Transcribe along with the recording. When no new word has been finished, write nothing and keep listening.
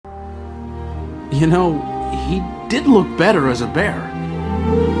You know, he did look better as a bear.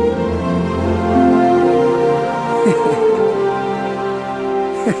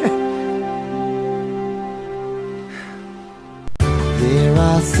 There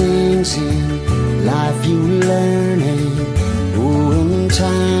are things in life you learn, and in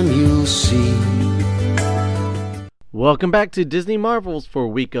time you'll see. Welcome back to Disney Marvels for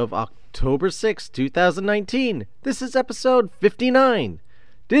week of October 6, 2019. This is episode 59.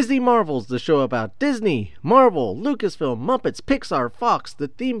 Disney Marvels, the show about Disney, Marvel, Lucasfilm, Muppets, Pixar, Fox, the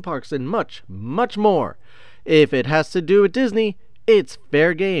theme parks, and much, much more. If it has to do with Disney, it's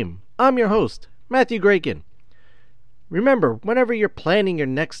fair game. I'm your host, Matthew Graken. Remember, whenever you're planning your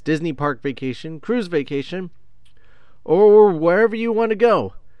next Disney park vacation, cruise vacation, or wherever you want to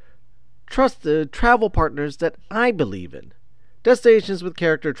go, trust the travel partners that I believe in. Destinations with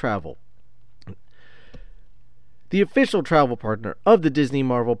Character Travel, the official travel partner of the Disney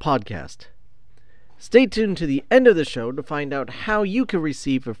Marvel podcast. Stay tuned to the end of the show to find out how you can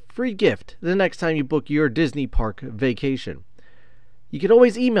receive a free gift the next time you book your Disney park vacation. You can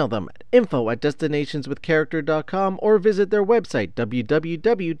always email them at info@destinationswithcharacter.com or visit their website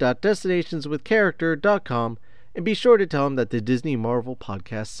www.destinationswithcharacter.com and be sure to tell them that the Disney Marvel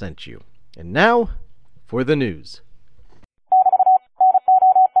podcast sent you. And now for the news.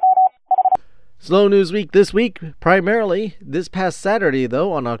 Slow news week this week, primarily this past Saturday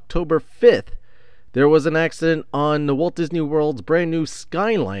though, on October 5th, there was an accident on the Walt Disney World's brand new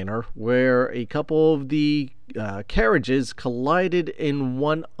Skyliner where a couple of the carriages collided in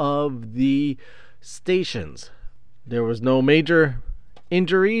one of the stations. There was no major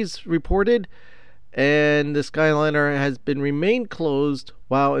injuries reported, and the Skyliner has been remained closed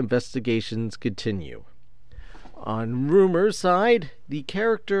while investigations continue. On rumors side, the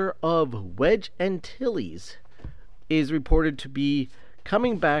character of Wedge Antilles is reported to be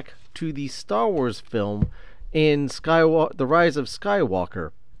coming back to the Star Wars film in The Rise of Skywalker.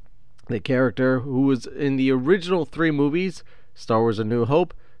 The character who was in the original 3 movies, Star Wars A New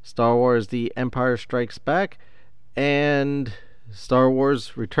Hope, Star Wars The Empire Strikes Back, and Star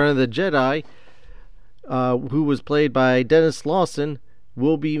Wars Return of the Jedi, who was played by Dennis Lawson,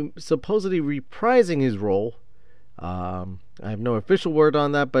 will be supposedly reprising his role. I have no official word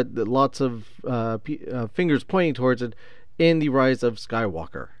on that, but lots of fingers pointing towards it in The Rise of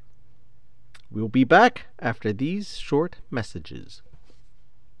Skywalker. We'll be back after these short messages.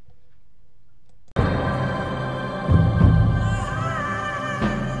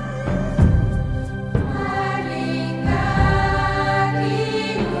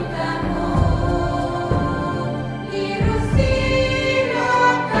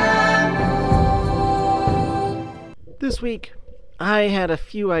 This week, I had a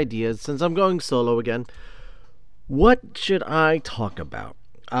few ideas since I'm going solo again. What should I talk about?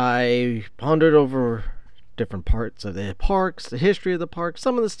 I pondered over different parts of the parks, the history of the parks,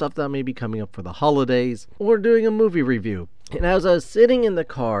 some of the stuff that may be coming up for the holidays, or doing a movie review. And as I was sitting in the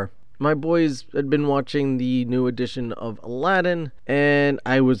car, my boys had been watching the new edition of Aladdin, and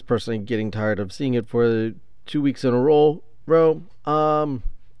I was personally getting tired of seeing it for 2 weeks in a row.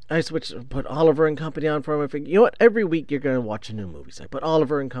 I switched, put Oliver and Company on for them. I figured, you know what, every week you're going to watch a new movie. So I put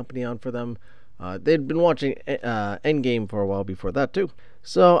Oliver and Company on for them. They'd been watching Endgame for a while before that too.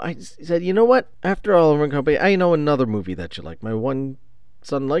 So I said, you know what, after Oliver and Company, I know another movie that you like. My one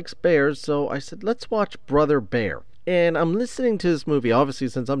son likes bears, so I said, let's watch Brother Bear. And I'm listening to this movie. Obviously,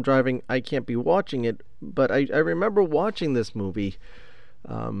 since I'm driving, I can't be watching it. But I remember watching this movie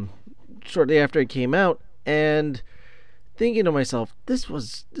shortly after it came out, and thinking to myself, this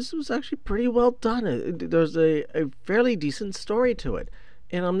was actually pretty well done. There's a fairly decent story to it.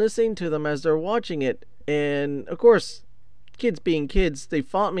 And I'm listening to them as they're watching it, and of course, kids being kids, they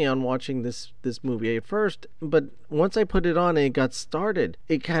fought me on watching this movie at first, but once I put it on and it got started,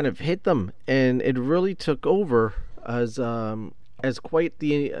 it kind of hit them, and it really took over as quite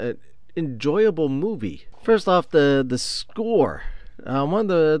the enjoyable movie. First off, the score.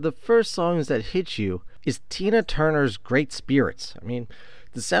 One of the first songs that hits you is Tina Turner's Great Spirits. I mean,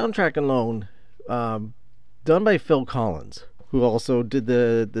 the soundtrack alone, done by Phil Collins, who also did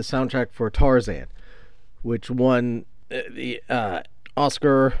the soundtrack for Tarzan, which won the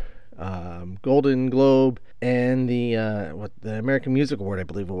Oscar, Golden Globe, and the American Music Award, I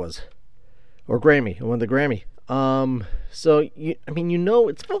believe it was, or Grammy. It won the Grammy. So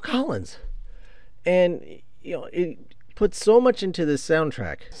it's Phil Collins, and it puts so much into this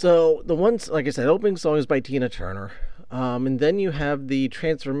soundtrack. So the ones, like I said, opening song is by Tina Turner. And then you have the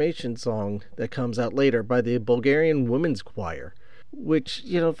Transformation song that comes out later by the Bulgarian Women's Choir, which,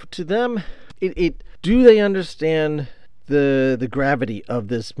 to them, do they understand the gravity of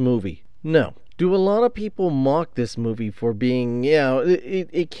this movie? No. Do a lot of people mock this movie for being,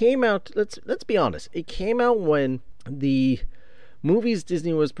 it came out, let's be honest, it came out when the movies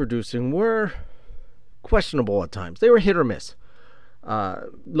Disney was producing were questionable at times. They were hit or miss.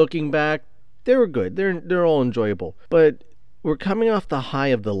 Looking back, they were good. They're all enjoyable. But we're coming off the high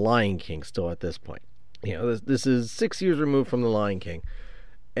of The Lion King still at this point. This is 6 years removed from The Lion King.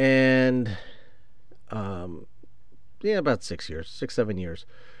 And, about 6 years, 7 years.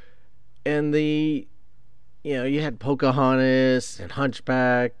 And you had Pocahontas and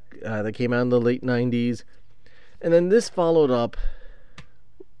Hunchback that came out in the late 90s. And then this followed up,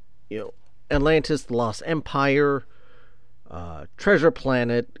 Atlantis, The Lost Empire, Treasure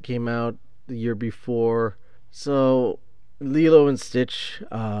Planet came out the year before. So Lilo and Stitch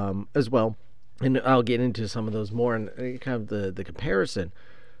as well. And I'll get into some of those more and kind of the comparison.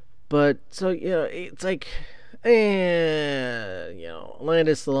 But, so, it's like... Atlantis,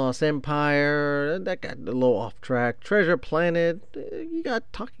 The Lost Empire, that got a little off track. Treasure Planet, you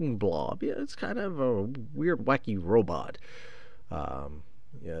got Talking Blob. Yeah, it's kind of a weird, wacky robot.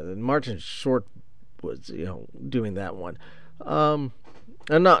 Martin Short was, doing that one. I'm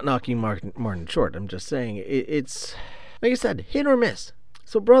not knocking Martin Short. I'm just saying it's, like I said, hit or miss.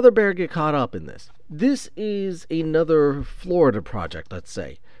 So Brother Bear get caught up in this. This is another Florida project, let's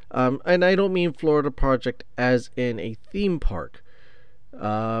say. And I don't mean Florida project as in a theme park.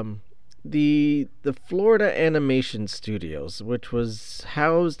 The Florida Animation Studios, which was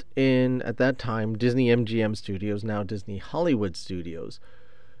housed in, at that time, Disney MGM Studios, now Disney Hollywood Studios,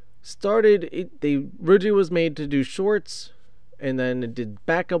 they originally was made to do shorts, and then it did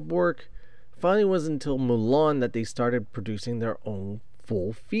backup work. Finally, it wasn't until Mulan that they started producing their own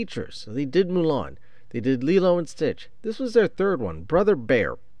full features. So they did Mulan. They did Lilo and Stitch. This was their third one, Brother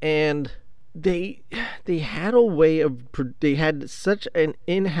Bear. And they had a way of, they had such an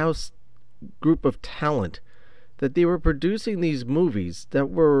in-house group of talent that they were producing these movies that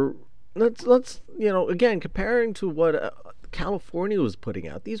were, let's again, comparing to what California was putting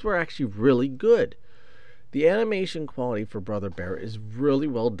out, these were actually really good. The animation quality for Brother Bear is really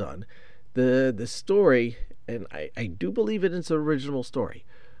well done. The story, and I do believe it is an original story,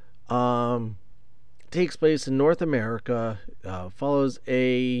 takes place in North America, follows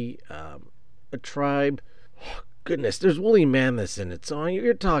a tribe. Oh, goodness, there's woolly mammoths in it, so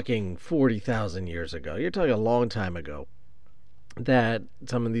you're talking 40,000 years ago. You're talking a long time ago that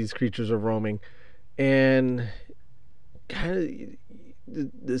some of these creatures are roaming, and kind of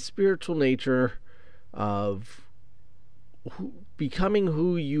the spiritual nature of becoming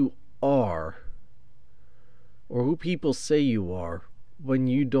who you are, or who people say you are, when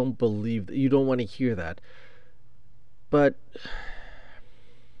you don't believe that, you don't want to hear that. But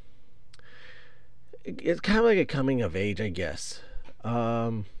it's kind of like a coming of age, I guess.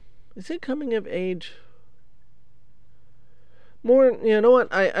 Is it coming of age? More, you know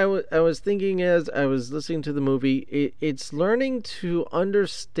what? I was thinking as I was listening to the movie, it's learning to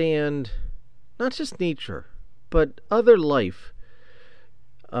understand not just nature, but other life.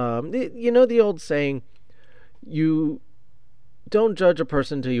 The old saying, you don't judge a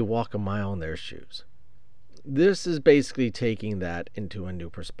person until you walk a mile in their shoes. This is basically taking that into a new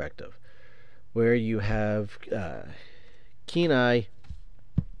perspective, where you have Kenai,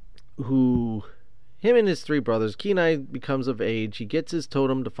 him and his three brothers. Kenai becomes of age. He gets his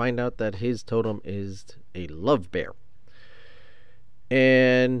totem to find out that his totem is a love bear.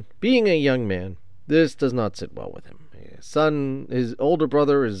 And being a young man, this does not sit well with him. His oldest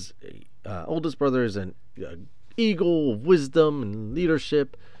brother is an eagle of wisdom and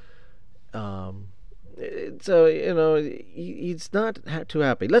leadership. So he's not too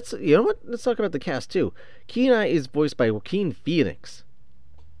happy. Let's talk about the cast too. Kenai is voiced by Joaquin Phoenix.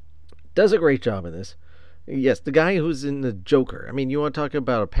 Does a great job in this. Yes, the guy who's in the Joker. I mean, you want to talk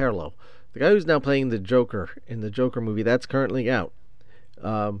about a parallel. The guy who's now playing the Joker in the Joker movie that's currently out,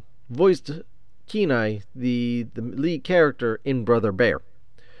 voiced Kenai, the lead character in Brother Bear.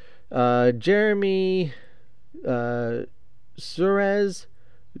 Jeremy Suarez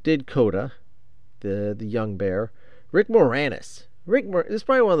did Coda, the young bear. Rick Moranis. This is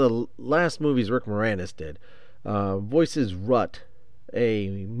probably one of the last movies Rick Moranis did. Voices Rut,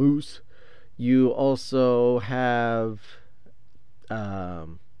 a moose. You also have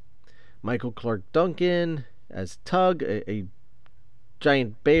Michael Clark Duncan as Tug, a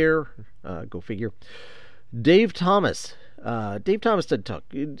giant bear. Go figure. Dave Thomas. Dave Thomas did Tug.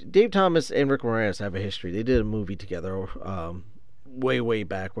 Dave Thomas and Rick Moranis have a history. They did a movie together way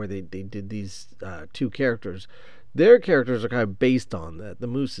back where they did these two characters. Their characters are kind of based on that. The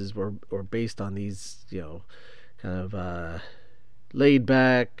mooses were based on these, kind of laid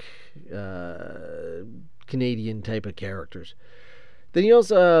back, Canadian type of characters. Then you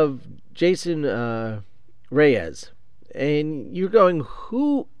also have Jason Reyes. And you're going,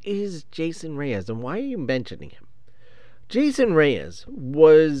 who is Jason Reyes and why are you mentioning him? Jason Reyes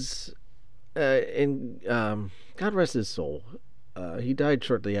was, God rest his soul, he died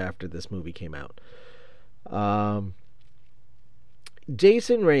shortly after this movie came out.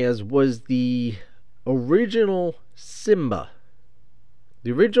 Jason Reyes was the original Simba,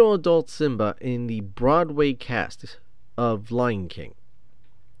 the original adult Simba in the Broadway cast of Lion King.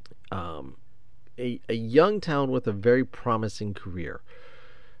 A young talent with a very promising career.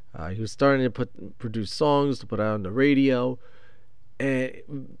 He was starting to produce songs to put out on the radio.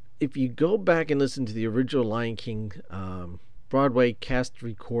 And if you go back and listen to the original Lion King Broadway cast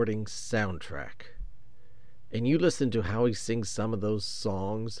recording soundtrack, and you listen to how he sings some of those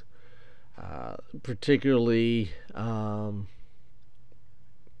songs, particularly,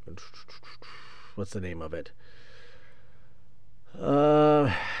 what's the name of it?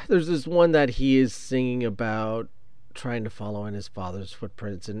 There's this one that he is singing about trying to follow in his father's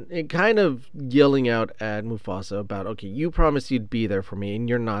footprints and kind of yelling out at Mufasa about, okay, you promised you'd be there for me and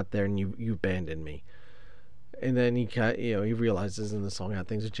you're not there and you abandoned me. And then he realizes in the song how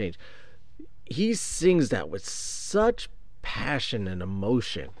things have changed. He sings that with such passion and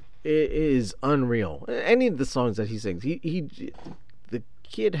emotion. It is unreal. Any of the songs that he sings, the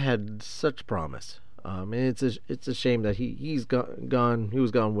kid had such promise. And it's a shame that he's gone. He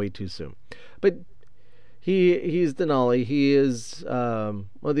was gone way too soon. But he's Denali. He is one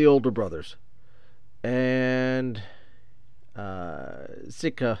of the older brothers, and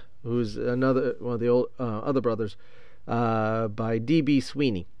Sika, who's another one of the other brothers, by D.B.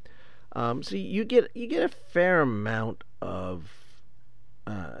 Sweeney. So you get a fair amount of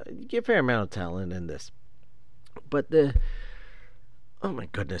talent in this, but oh my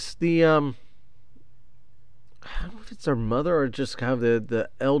goodness, I don't know if it's our mother or just kind of the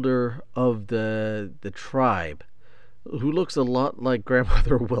elder of the tribe, who looks a lot like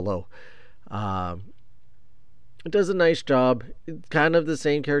Grandmother Willow. It does a nice job. It's kind of the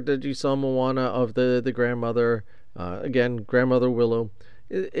same character that you saw in Moana of the grandmother. Again, Grandmother Willow.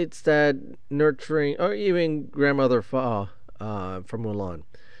 It's that nurturing, or even Grandmother Fa from Mulan.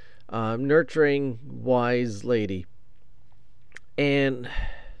 Nurturing, wise lady. And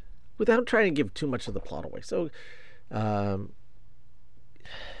without trying to give too much of the plot away. So,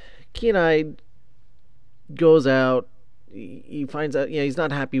 Kenai goes out. He finds out, he's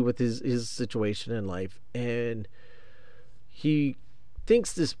not happy with his situation in life. And he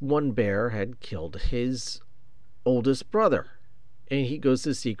thinks this one bear had killed his oldest brother. And he goes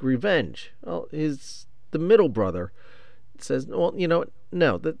to seek revenge. Well, the middle brother says, well,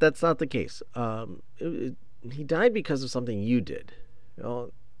 no, that's not the case. He died because of something you did.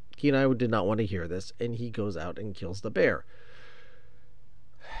 Well, Kenai did not want to hear this, and he goes out and kills the bear.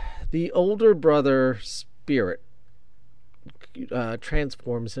 The older brother spirit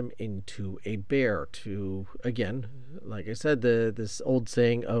transforms him into a bear to, again, like I said, this old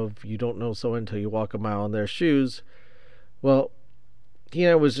saying of you don't know someone until you walk a mile in their shoes. Well,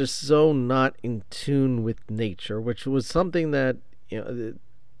 Kenai was just so not in tune with nature, which was something that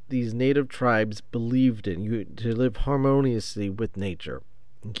these native tribes believed in, to live harmoniously with nature.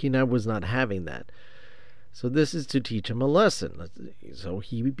 And Kenai was not having that. So this is to teach him a lesson. So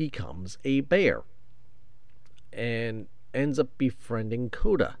he becomes a bear and ends up befriending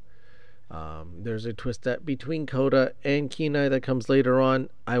Koda. There's a twist between Koda and Kenai that comes later on.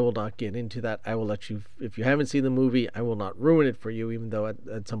 I will not get into that. I will let you, if you haven't seen the movie, I will not ruin it for you, even though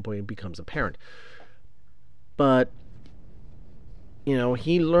at some point it becomes apparent. But,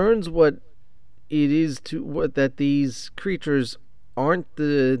 he learns what it is that these creatures aren't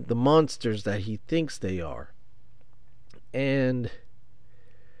the monsters that he thinks they are. And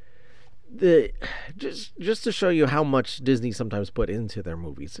just to show you how much Disney sometimes put into their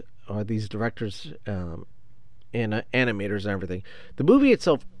movies, these directors and animators and everything. The movie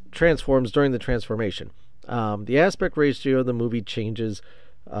itself transforms during the transformation. The aspect ratio of the movie changes.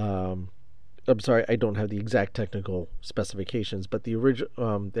 I'm sorry, I don't have the exact technical specifications, but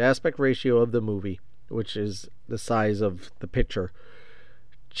the aspect ratio of the movie, which is the size of the picture,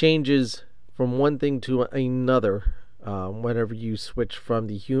 changes from one thing to another whenever you switch from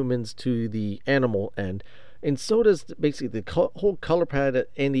the humans to the animal end. And so does basically the whole color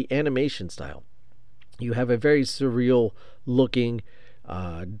palette and the animation style. You have a very surreal looking,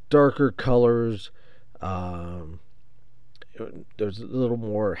 darker colors. There's a little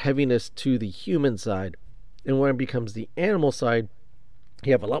more heaviness to the human side. And when it becomes the animal side,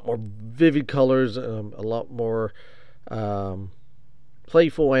 you have a lot more vivid colors, a lot more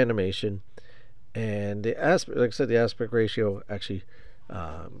playful animation, and the aspect, like I said, the aspect ratio actually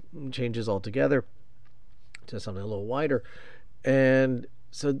changes altogether to something a little wider, and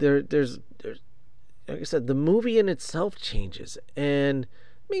so there's like I said, the movie in itself changes, and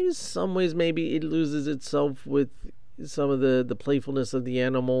maybe in some ways maybe it loses itself with some of the playfulness of the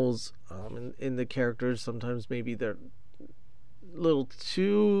animals, and the characters. Sometimes maybe they're a little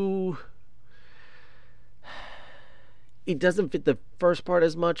too. It doesn't fit the first part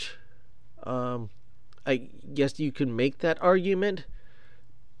as much. I guess you can make that argument,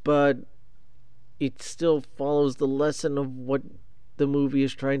 but it still follows the lesson of what the movie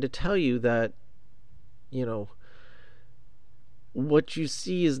is trying to tell you, that, you know, what you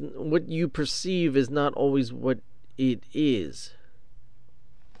see is what you perceive is not always what it is.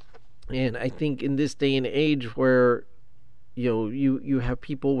 And I think in this day and age where, you have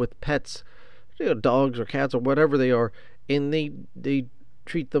people with pets, dogs or cats or whatever they are, and they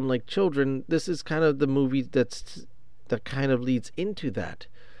treat them like children, this is kind of the movie that kind of leads into that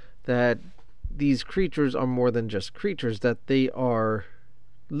these creatures are more than just creatures, that they are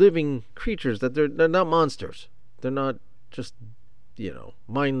living creatures, that they're not monsters. They're not just,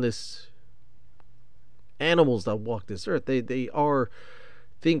 mindless animals that walk this earth. They are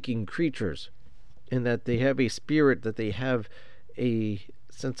thinking creatures, and that they have a spirit, that they have a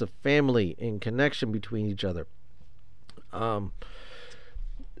sense of family and connection between each other.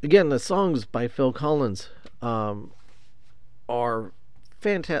 Again, the songs by Phil Collins are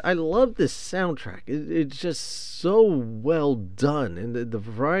fantastic. I love this soundtrack. It's just so well done, and the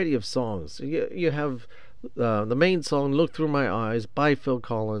variety of songs. You have the main song, "Look Through My Eyes" by Phil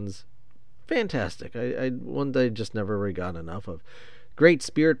Collins. Fantastic. I one that I just never really got enough of. "Great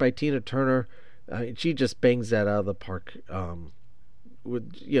Spirit" by Tina Turner. She just bangs that out of the park.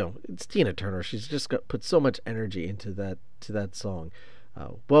 It's Tina Turner. She's just put so much energy into that song.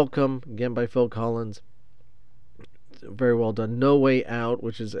 "Welcome" again by Phil Collins. Very well done. "No Way Out,"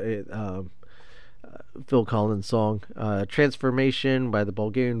 which is a Phil Collins song. "Transformation" by the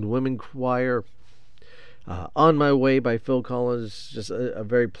Bulgarian Women Choir. "On My Way" by Phil Collins, just a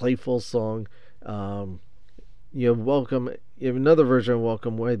very playful song. You have "Welcome." You have another version of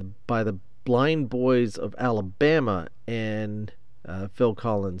 "Welcome" by the Blind Boys of Alabama and Phil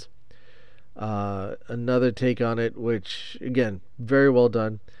Collins. Another take on it, which again, very well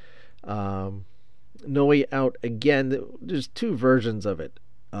done. "No Way Out" again. There's two versions of it.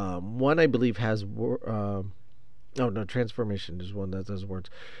 One I believe has "Transformation" is one that does words.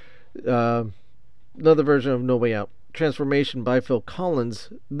 Another version of "No Way Out," "Transformation" by Phil Collins.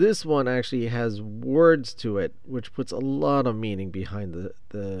 This one actually has words to it, which puts a lot of meaning behind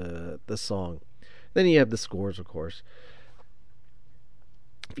the song. Then you have the scores, of course.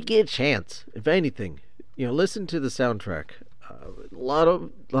 If you get a chance, if anything, listen to the soundtrack. A lot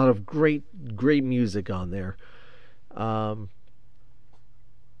of great music on there. And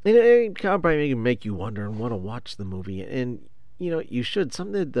it kind of probably make you wonder and want to watch the movie. And you should.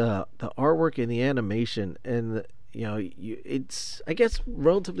 Some of the artwork and the animation, and it's, I guess,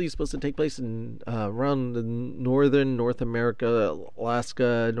 relatively supposed to take place in around the northern North America,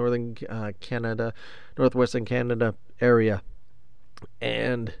 Alaska, northern Canada, northwestern Canada area,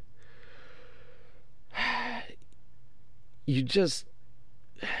 and it's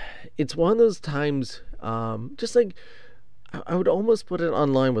one of those times, just like I would almost put it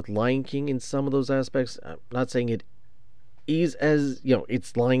online with Lion King in some of those aspects. I'm not saying it is as,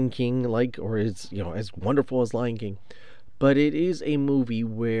 it's Lion King like, or it's, as wonderful as Lion King, but it is a movie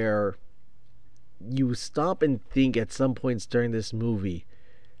where you stop and think at some points during this movie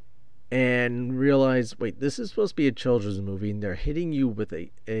and realize, wait, this is supposed to be a children's movie, and they're hitting you with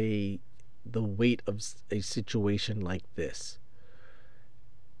the weight of a situation like this,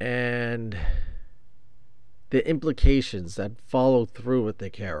 and the implications that follow through with the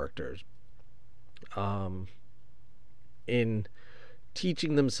characters, in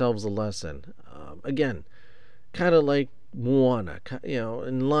teaching themselves a lesson. Again, kind of like Moana,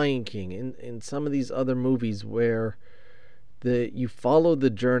 in Lion King, in some of these other movies where you follow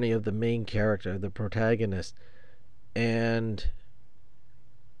the journey of the main character, the protagonist, and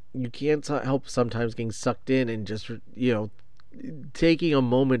you can't help sometimes getting sucked in and just, taking a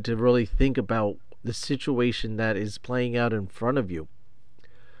moment to really think about the situation that is playing out in front of you.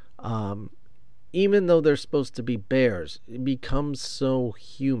 Even though they're supposed to be bears, it becomes so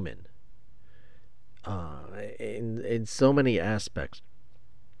human in so many aspects.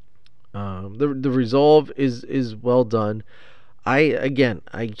 The resolve is well done.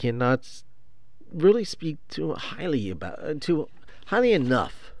 I cannot really speak too highly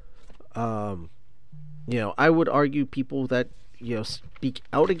enough. I would argue people that speak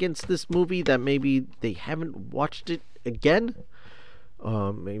out against this movie that maybe they haven't watched it again.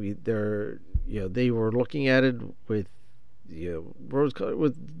 Maybe they were looking at it with rose color,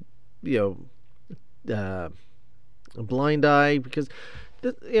 with a blind eye, because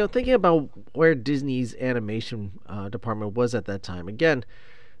thinking about where Disney's animation department was at that time. Again,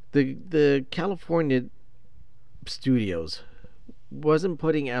 the California studios wasn't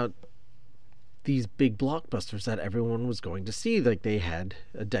putting out these big blockbusters that everyone was going to see like they had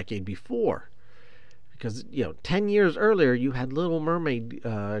a decade before. Because 10 years earlier, you had Little Mermaid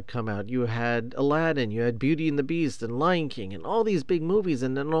come out, you had Aladdin, you had Beauty and the Beast and Lion King and all these big movies,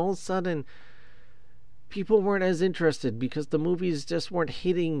 and then all of a sudden people weren't as interested because the movies just weren't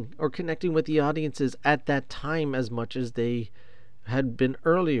hitting or connecting with the audiences at that time as much as they had been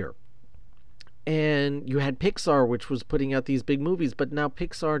earlier. And you had Pixar, which was putting out these big movies, but now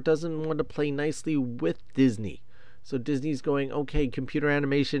Pixar doesn't want to play nicely with Disney. So Disney's going, okay, computer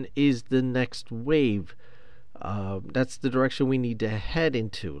animation is the next wave. That's the direction we need to head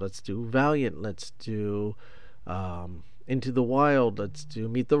into. Let's do Valiant. Let's do Into the Wild. Let's do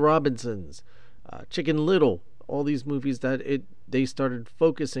Meet the Robinsons, Chicken Little. All these movies that they started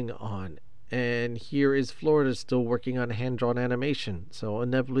focusing on. And here is Florida still working on hand-drawn animation. So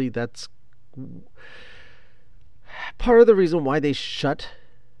inevitably, that's part of the reason why they shut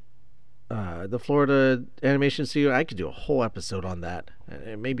the Florida Animation Studio. I could do a whole episode on that,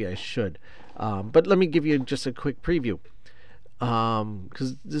 and maybe I should. But let me give you just a quick preview,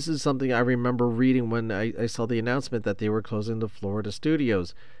 because this is something I remember reading when I saw the announcement that they were closing the Florida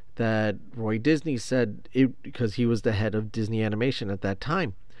studios. That Roy Disney said it because he was the head of Disney Animation at that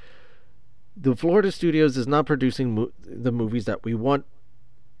time. The Florida studios is not producing the movies that we want,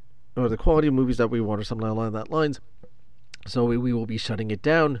 or the quality of movies that we want, or something along that lines. So we will be shutting it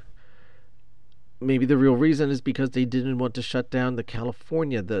down. Maybe the real reason is because they didn't want to shut down the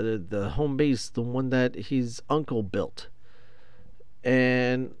California, the home base, the one that his uncle built.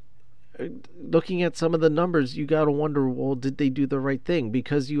 And looking at some of the numbers, you got to wonder, well, did they do the right thing?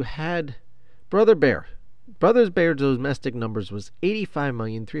 Because you had Brothers Bear domestic numbers was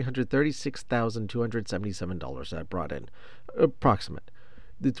 $85,336,277 that brought in, approximate.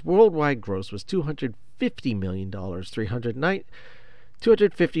 Its worldwide gross was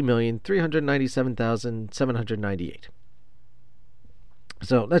 $250,397,798.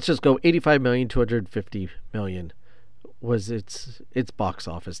 So let's just go 85,250,000 was its box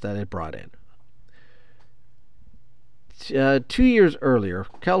office that it brought in. 2 years earlier,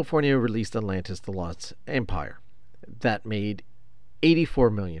 California released Atlantis: The Lost Empire. That made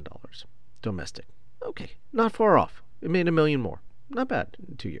 $84 million domestic. Okay, not far off. It made $1 million more. Not bad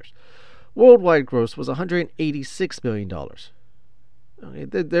in 2 years. Worldwide gross was $186 million. Okay,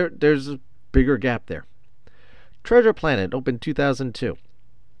 there's a bigger gap there. Treasure Planet opened 2002.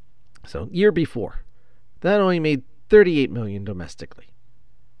 So, year before. That only made $38 million domestically.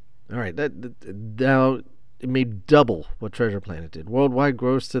 All right, now it made double what Treasure Planet did. Worldwide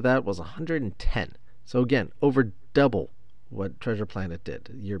gross to that was 110. So again, over double what Treasure Planet did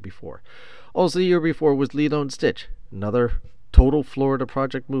the year before. Also, the year before was Lilo and Stitch, another total Florida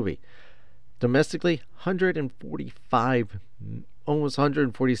project movie. Domestically, almost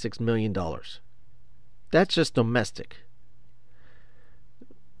 $146 million. That's just domestic,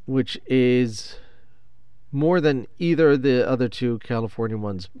 which is more than either of the other two California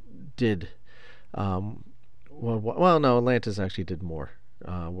ones did. Well, no, Atlantis actually did more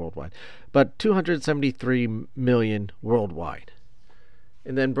worldwide, but $273 million worldwide,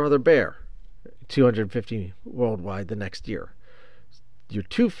 and then Brother Bear, $250 worldwide the next year. Your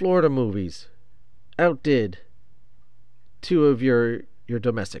two Florida movies outdid two of your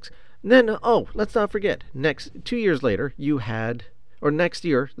domestics. And then, let's not forget, 2 years later, next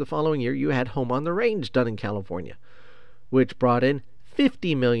year, the following year, you had Home on the Range done in California, which brought in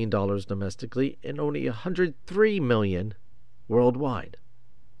 $50 million domestically and only $103 million worldwide.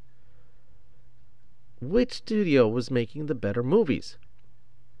 Which studio was making the better movies?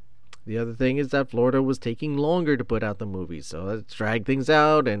 The other thing is that Florida was taking longer to put out the movies, so let's drag things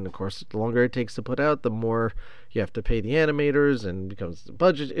out, and of course, the longer it takes to put out, the more you have to pay the animators, and becomes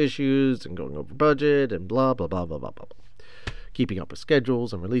budget issues, and going over budget, and blah, blah, blah, blah, blah, blah. Keeping up with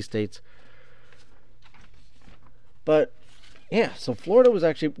schedules and release dates. But yeah, so Florida was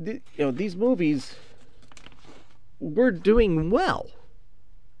actually, these movies were doing well.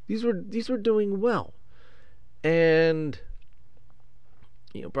 These were doing well. And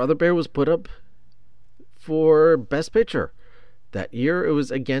Brother Bear was put up for Best Picture. That year it was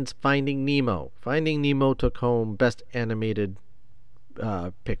against Finding Nemo. Finding Nemo took home Best Animated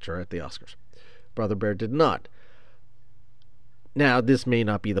Picture at the Oscars. Brother Bear did not. Now, this may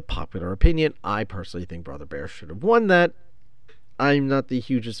not be the popular opinion. I personally think Brother Bear should have won that. I'm not the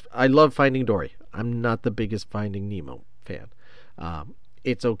hugest. I love Finding Dory. I'm not the biggest Finding Nemo fan.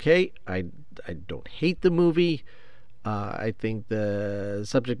 It's okay. I don't hate the movie. I think the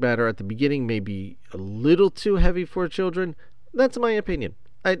subject matter at the beginning may be a little too heavy for children. That's my opinion.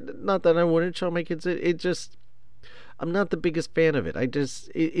 Not that I wouldn't show my kids it. It just, I'm not the biggest fan of it.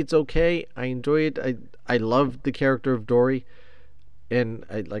 It's okay. I enjoy it. I love the character of Dory. And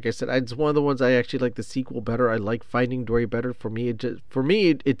like I said, it's one of the ones I actually like the sequel better. I like Finding Dory better. For me,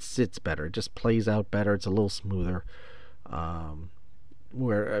 it sits better. It just plays out better. It's a little smoother.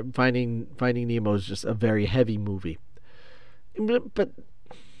 Where Finding Nemo is just a very heavy movie. But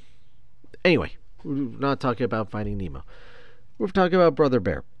anyway, we're not talking about Finding Nemo. We're talking about Brother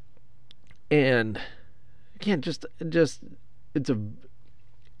Bear. And again, the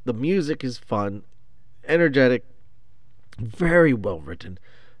music is fun, energetic, very well written.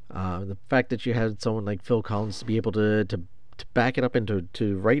 The fact that you had someone like Phil Collins to be able to back it up and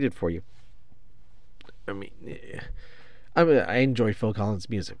to write it for you. I enjoy Phil Collins'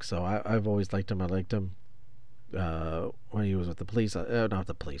 music, so I've always liked him. I liked him when he was with the Police. Not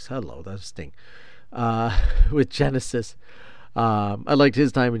the Police. Hello, that's Sting. With Genesis. I liked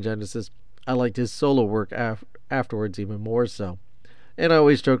his time in Genesis. I liked his solo work afterwards even more so. And I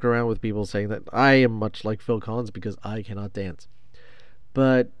always joke around with people saying that I am much like Phil Collins because I cannot dance.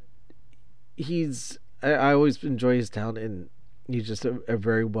 But I always enjoy his talent, and he's just he's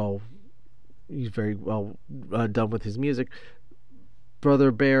very well done with his music. Brother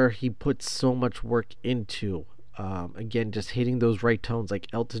Bear, he puts so much work into, again, just hitting those right tones like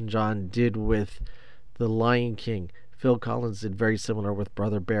Elton John did with The Lion King. Phil Collins did very similar with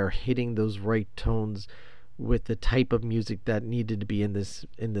Brother Bear, hitting those right tones with the type of music that needed to be in this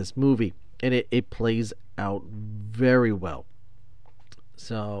movie, and it plays out very well.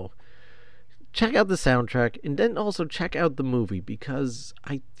 So check out the soundtrack, and then also check out the movie, because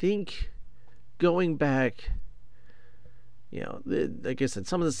I think going back, like I said,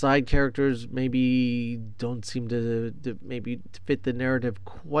 some of the side characters maybe don't seem to maybe fit the narrative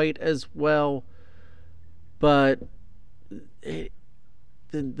quite as well, but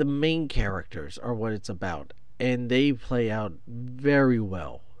the main characters are what it's about, and they play out very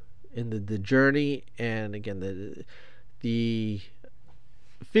well in the journey, and again the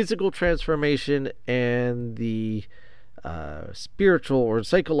physical transformation and the spiritual or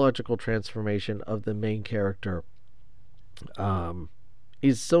psychological transformation of the main character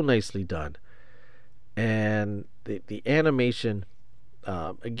is so nicely done, and the animation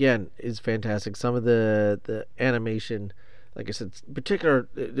again is fantastic. Some of the animation, like I said, in particular,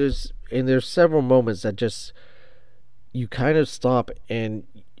 there's several moments that just you kind of stop, and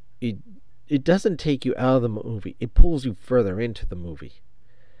it doesn't take you out of the movie. It pulls you further into the movie,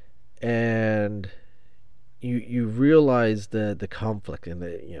 and you realize the conflict and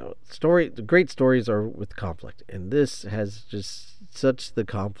the story. The great stories are with conflict, and this has just such the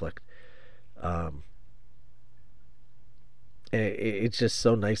conflict. It's just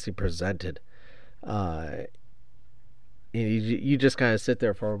so nicely presented. You just kind of sit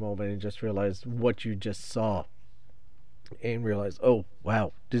there for a moment and just realize what you just saw, and realize, oh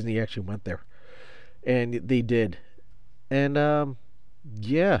wow, Disney actually went there, and they did. And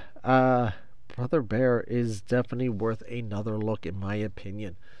Brother Bear is definitely worth another look, in my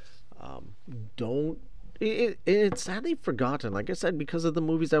opinion. It's sadly forgotten, like I said, because of the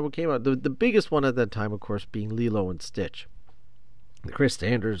movies that came out. The biggest one at that time, of course, being Lilo and Stitch, the Chris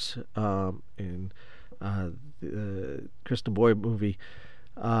Sanders and the Kristen Boy movie,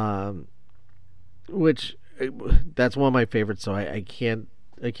 which that's one of my favorites. So I can't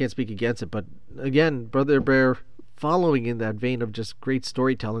speak against it. But again, Brother Bear, following in that vein of just great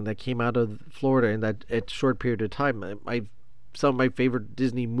storytelling that came out of Florida in that short period of time. Some of my favorite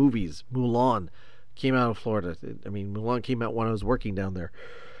Disney movies, Mulan, came out of Florida. I mean, Mulan came out when I was working down there,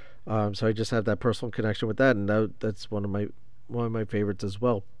 so I just have that personal connection with that, and that's one of my favorites as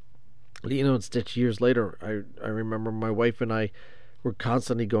well. Lilo and Stitch, years later, I remember my wife and I were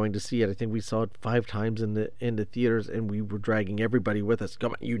constantly going to see it. I think we saw it 5 times in the theaters, and we were dragging everybody with us.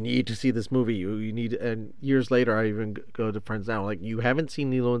 Come on, you need to see this movie. You need. And years later, I even go to friends now, like, you haven't seen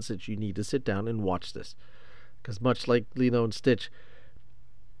Lilo and Stitch. You need to sit down and watch this, because much like Lilo and Stitch,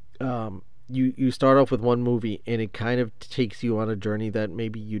 you start off with one movie, and it kind of takes you on a journey that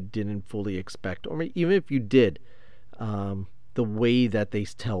maybe you didn't fully expect, or even if you did. The way that they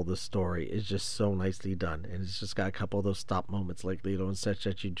tell the story is just so nicely done, and it's just got a couple of those stop moments like Lilo and Stitch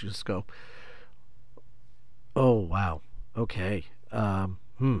that you just go, oh wow, okay,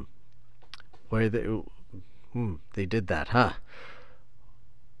 They did that, huh?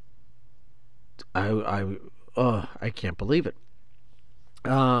 I can't believe it.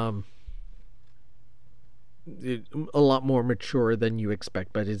 A lot more mature than you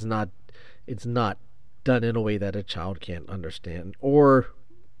expect, but it's not done in a way that a child can't understand or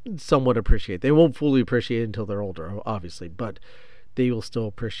somewhat appreciate. They won't fully appreciate it until they're older, obviously, but they will still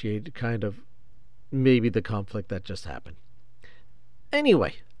appreciate kind of maybe the conflict that just happened.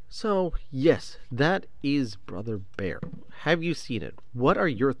 Anyway, so yes, that is Brother Bear. Have you seen it? What are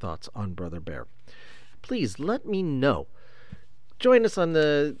your thoughts on Brother Bear? Please let me know. Join us on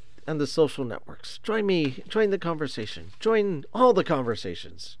the social networks. Join the conversation. Join all the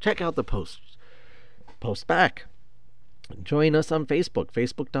conversations. Check out the posts. Post back. Join us on Facebook,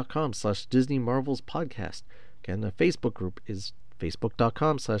 facebook.com/Disney Marvels Podcast. Again, the Facebook group is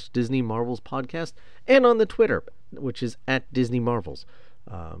facebook.com/Disney Marvels Podcast, and on the Twitter, which is @DisneyMarvels.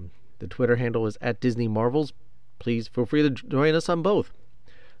 The Twitter handle is @DisneyMarvels. Please feel free to join us on both.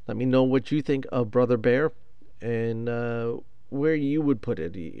 Let me know what you think of Brother Bear and where you would put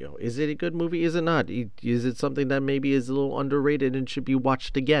it. Is it a good movie? Is it not? Is it something that maybe is a little underrated and should be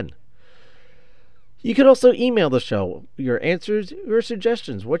watched again? You can also email the show your answers, your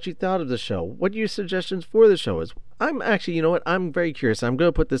suggestions, what you thought of the show, what your suggestions for the show is. I'm actually, you know what? I'm very curious. I'm going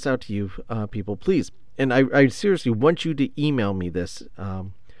to put this out to you, people, please. And I seriously want you to email me this.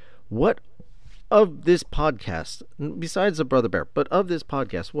 What of this podcast, besides the Brother Bear, but of this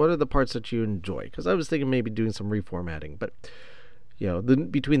podcast, what are the parts that you enjoy? Because I was thinking maybe doing some reformatting, but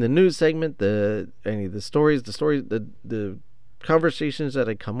between the news segment, the conversations that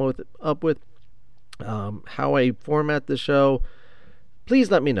I come up with, how I format the show,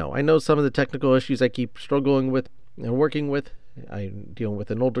 please let me know. I know some of the technical issues I keep struggling with and working with. I'm dealing with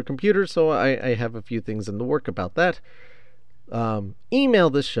an older computer, so I have a few things in the work about that. Email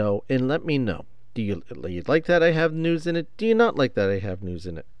the show and let me know. Do you like that I have news in it? Do you not like that I have news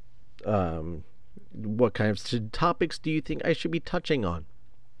in it? What kind of topics do you think I should be touching on?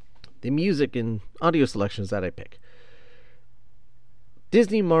 The music and audio selections that I pick.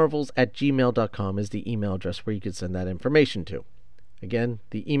 DisneyMarvels@gmail.com is the email address where you can send that information to. Again,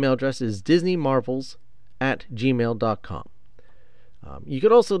 the email address is DisneyMarvels@gmail.com. You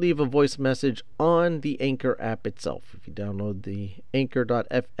could also leave a voice message on the Anchor app itself. If you download the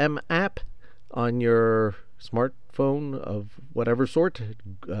Anchor.fm app on your smartphone of whatever sort,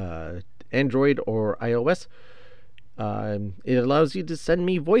 Android or iOS, it allows you to send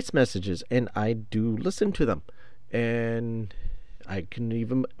me voice messages, and I do listen to them. And I can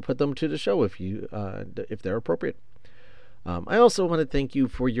even put them to the show if they're appropriate. I also want to thank you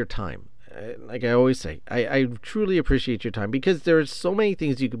for your time. Like I always say, I truly appreciate your time, because there's so many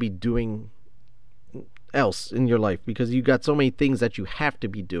things you could be doing else in your life, because you got so many things that you have to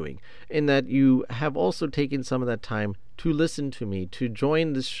be doing, and that you have also taken some of that time to listen to me, to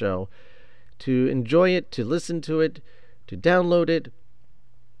join this show, to enjoy it, to listen to it, to download it.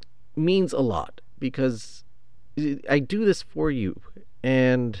 Means a lot, because I do this for you,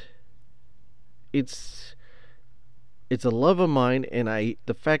 and it's a love of mine, and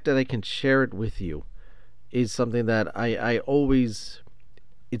the fact that I can share it with you is something that I always,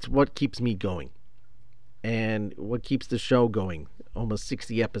 it's what keeps me going, and what keeps the show going almost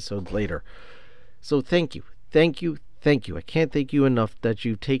 60 episodes later. So thank you. I can't thank you enough that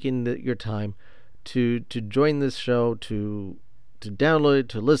you've taken your time to join this show, to download it,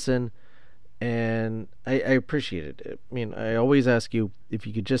 to listen. And I appreciate it. I mean, I always ask you if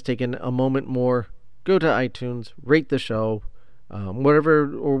you could just take a moment more, go to iTunes, rate the show, whatever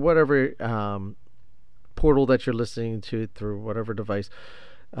portal that you're listening to through whatever device.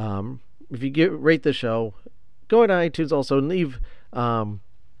 If you rate the show, go to iTunes also and leave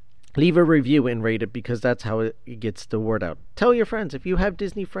a review and rate it, because that's how it gets the word out. Tell your friends. If you have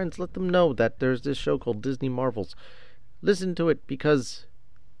Disney friends, let them know that there's this show called Disney Marvels. Listen to it, because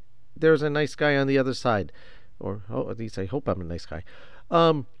there's a nice guy on the other side, or at least I hope I'm a nice guy.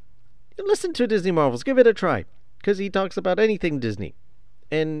 Listen to Disney Marvels, give it a try, because he talks about anything Disney,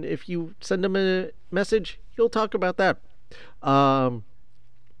 and if you send him a message, he'll talk about that.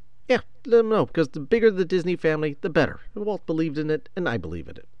 Let him know, because the bigger the Disney family, the better. Walt believed in it, and I believe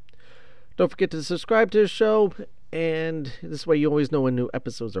in it. Don't forget to subscribe to the show, and this way you always know when new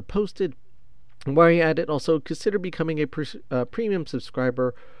episodes are posted. And while you're at it, also consider becoming a premium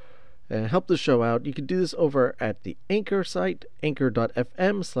subscriber and help the show out. You can do this over at the Anchor site,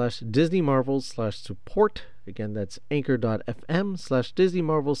 anchor.fm/DisneyMarvels/support. Again, that's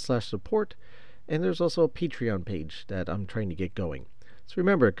anchor.fm/DisneyMarvels/support. And there's also a Patreon page that I'm trying to get going. So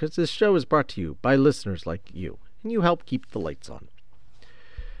remember, because this show is brought to you by listeners like you, and you help keep the lights on.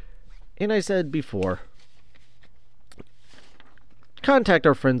 And I said before, contact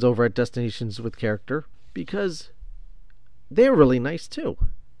our friends over at Destinations with Character because they're really nice too,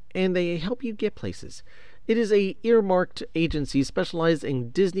 and they help you get places. It is a earmarked agency specialized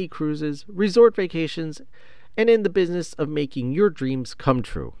in Disney cruises, resort vacations, and in the business of making your dreams come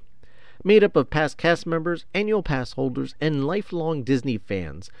true. Made up of past cast members, annual pass holders, and lifelong Disney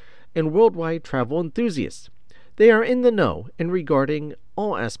fans, and worldwide travel enthusiasts. They are in the know and regarding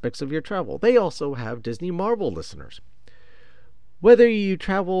all aspects of your travel. They also have Disney Marvel listeners. Whether you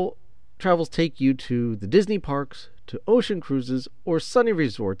travels take you to the Disney parks, to ocean cruises, or sunny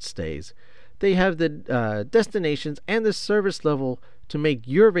resort stays, they have the destinations and the service level to make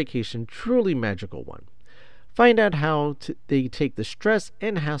your vacation truly magical one. Find out how they take the stress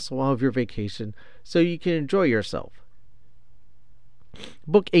and hassle out of your vacation so you can enjoy yourself.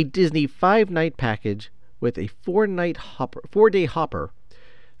 Book a Disney 5-night package with a 4-day hopper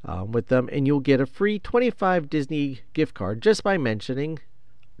with them, and you'll get a free 25 Disney gift card just by mentioning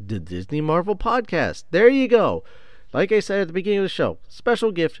the Disney Marvel podcast. There you go. Like I said at the beginning of the show,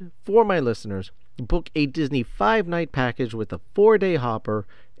 special gift for my listeners. Book a Disney 5-night package with a 4-day hopper,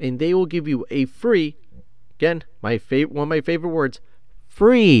 and they will give you a free, again, one of my favorite words,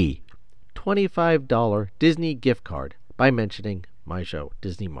 free $25 Disney gift card by mentioning my show,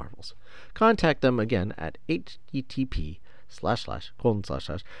 Disney Marvels. Contact them again at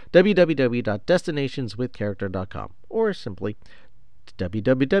http://www.destinationswithcharacter.com or simply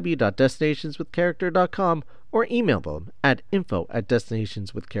www.destinationswithcharacter.com or email them at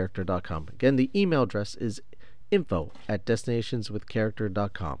info@destinationswithcharacter.com. Again, the email address is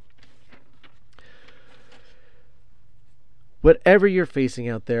info@destinationswithcharacter.com. Whatever you're facing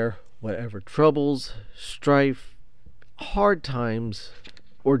out there, whatever troubles, strife, hard times,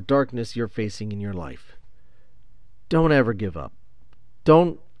 or darkness you're facing in your life, don't ever give up.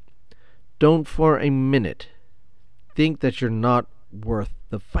 Don't for a minute think that you're not worth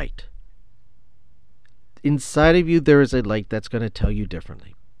the fight. Inside of you, there is a light that's going to tell you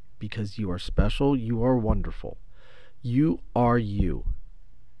differently, because you are special, you are wonderful, you are you,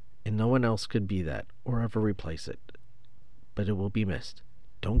 and no one else could be that or ever replace it, but it will be missed.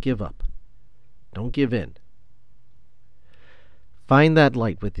 Don't give up. Don't give in. Find that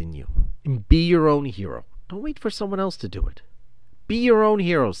light within you and be your own hero. Don't wait for someone else to do it. Be your own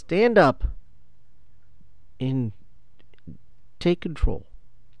hero. Stand up and take control.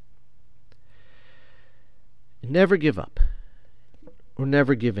 Never give up or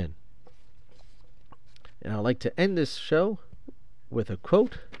never give in. And I'd like to end this show with a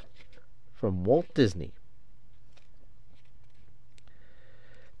quote from Walt Disney.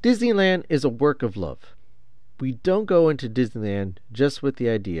 Disneyland is a work of love. We don't go into Disneyland just with the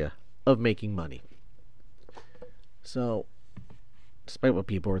idea of making money. So, despite what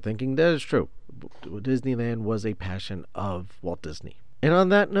people are thinking, that is true. Disneyland was a passion of Walt Disney. And on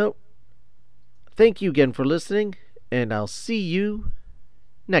that note, thank you again for listening, and I'll see you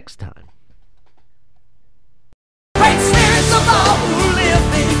next time.